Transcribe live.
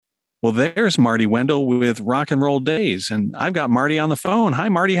Well, there's Marty Wendell with Rock and Roll Days, and I've got Marty on the phone. Hi,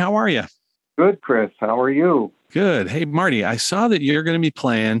 Marty. How are you? Good, Chris. How are you? Good. Hey, Marty, I saw that you're going to be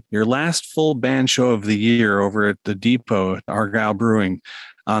playing your last full band show of the year over at the Depot at Argyle Brewing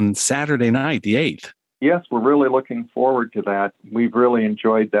on Saturday night, the 8th. Yes, we're really looking forward to that. We've really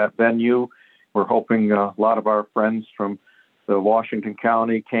enjoyed that venue. We're hoping a lot of our friends from the Washington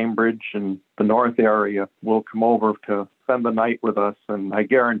County, Cambridge, and the North area will come over to spend the night with us, and I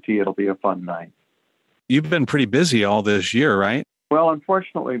guarantee it'll be a fun night. You've been pretty busy all this year, right? Well,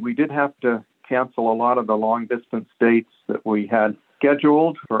 unfortunately, we did have to cancel a lot of the long-distance dates that we had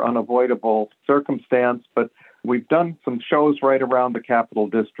scheduled for unavoidable circumstance, but we've done some shows right around the Capital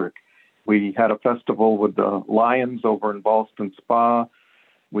District. We had a festival with the Lions over in Ballston Spa.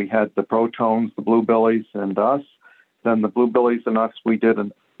 We had the Protones, the Bluebillies, and us. Then the Bluebillies and us, we did a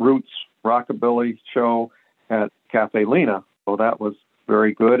Roots Rockabilly show at Cafe Lena. So that was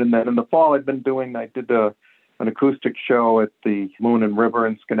very good. And then in the fall, I did an acoustic show at the Moon and River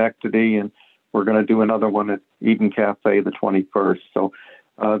in Schenectady, and we're going to do another one at Eden Cafe the 21st. So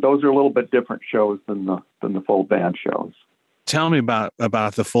those are a little bit different shows than the full band shows. Tell me about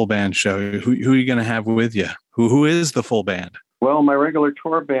the full band show. Who are you going to have with you? Who is the full band? Well, my regular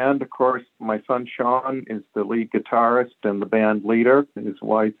tour band, of course, my son Sean is the lead guitarist and the band leader. His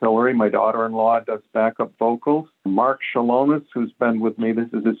wife Hillary, my daughter-in-law, does backup vocals. Mark Shalonis, who's been with me, this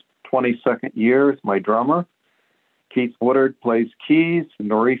is his 22nd year, is my drummer. Keith Woodard plays keys, and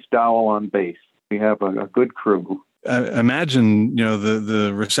Maurice Dowell on bass. We have a good crew. Imagine,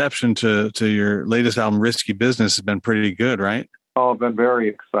 the reception to your latest album, Risky Business, has been pretty good, right? Oh, been very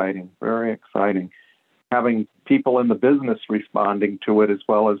exciting, very exciting. Having people in the business responding to it as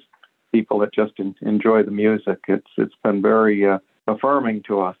well as people that just enjoy the music. It's been very affirming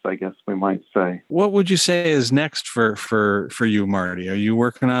to us, I guess we might say. What would you say is next for you, Marty? Are you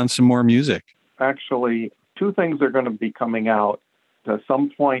working on some more music? Actually, two things are going to be coming out. At some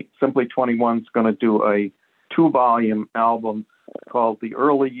point, Simply 21 is going to do a 2-volume album called The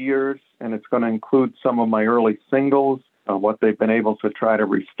Early Years, and it's going to include some of my early singles, what they've been able to try to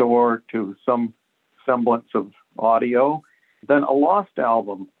restore to some semblance of audio. Then a lost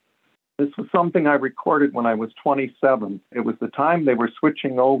album. This was something I recorded when I was 27. It was the time they were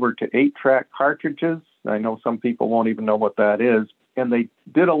switching over to 8-track cartridges. I know some people won't even know what that is. And they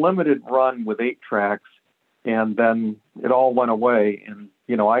did a limited run with 8 tracks, and then it all went away. And,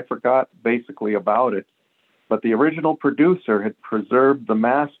 I forgot basically about it. But the original producer had preserved the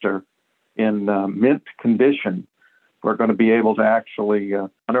master in mint condition. We're going to be able to actually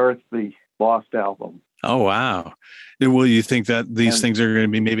unearth the lost album. Oh, wow. Will you think that these things are going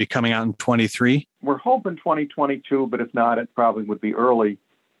to be maybe coming out in 23? We're hoping 2022, but if not, it probably would be early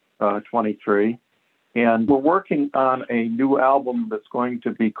 23. And we're working on a new album that's going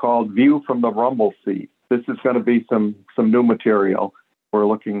to be called View from the Rumble Seat. This is going to be some new material. We're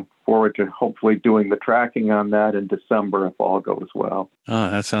looking forward to hopefully doing the tracking on that in December if all goes well. Oh,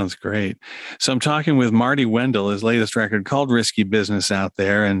 that sounds great. So I'm talking with Marty Wendell, his latest record called Risky Business out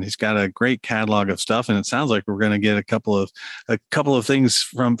there, and he's got a great catalog of stuff. And it sounds like we're going to get a couple of things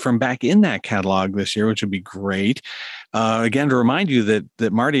from back in that catalog this year, which would be great. Again, to remind you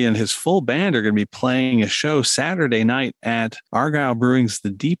that Marty and his full band are going to be playing a show Saturday night at Argyle Brewing's The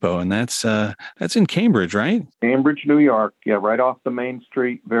Depot, and that's in Cambridge, right? Cambridge, New York. Yeah, right off the main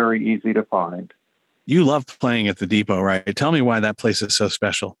street. Very easy to find. You love playing at the Depot, right? Tell me why that place is so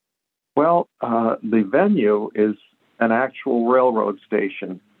special. Well, the venue is an actual railroad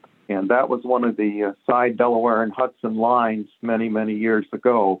station, and that was one of the side Delaware and Hudson lines many, many years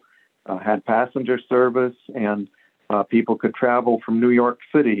ago. Had passenger service, and people could travel from New York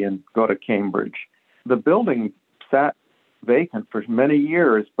City and go to Cambridge. The building sat vacant for many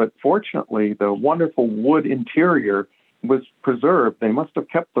years, but fortunately, the wonderful wood interior was preserved. They must have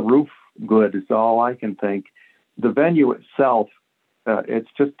kept the roof good, is all I can think. The venue itself,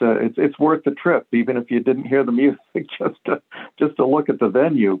 it's worth the trip, even if you didn't hear the music, just to look at the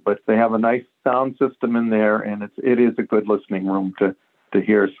venue. But they have a nice sound system in there, and it is a good listening room to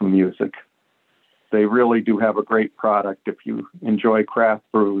hear some music. They really do have a great product. If you enjoy craft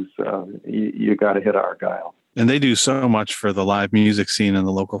brews, you got to hit Argyle. And they do so much for the live music scene in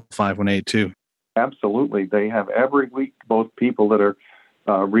the local 518 too. Absolutely. They have every week both people that are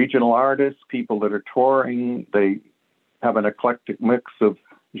regional artists, people that are touring. They have an eclectic mix of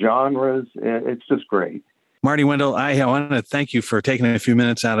genres. It's just great. Marty Wendell, I want to thank you for taking a few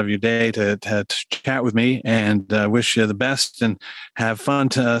minutes out of your day to chat with me, and wish you the best and have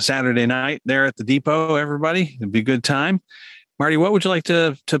fun Saturday night there at the Depot, everybody. It'll be a good time. Marty, what would you like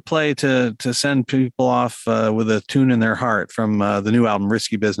to play to send people off with a tune in their heart from the new album,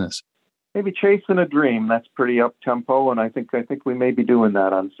 Risky Business? Maybe Chasing a Dream. That's pretty up tempo, and I think we may be doing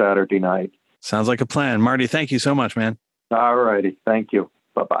that on Saturday night. Sounds like a plan. Marty, thank you so much, man. All righty. Thank you.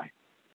 Bye-bye.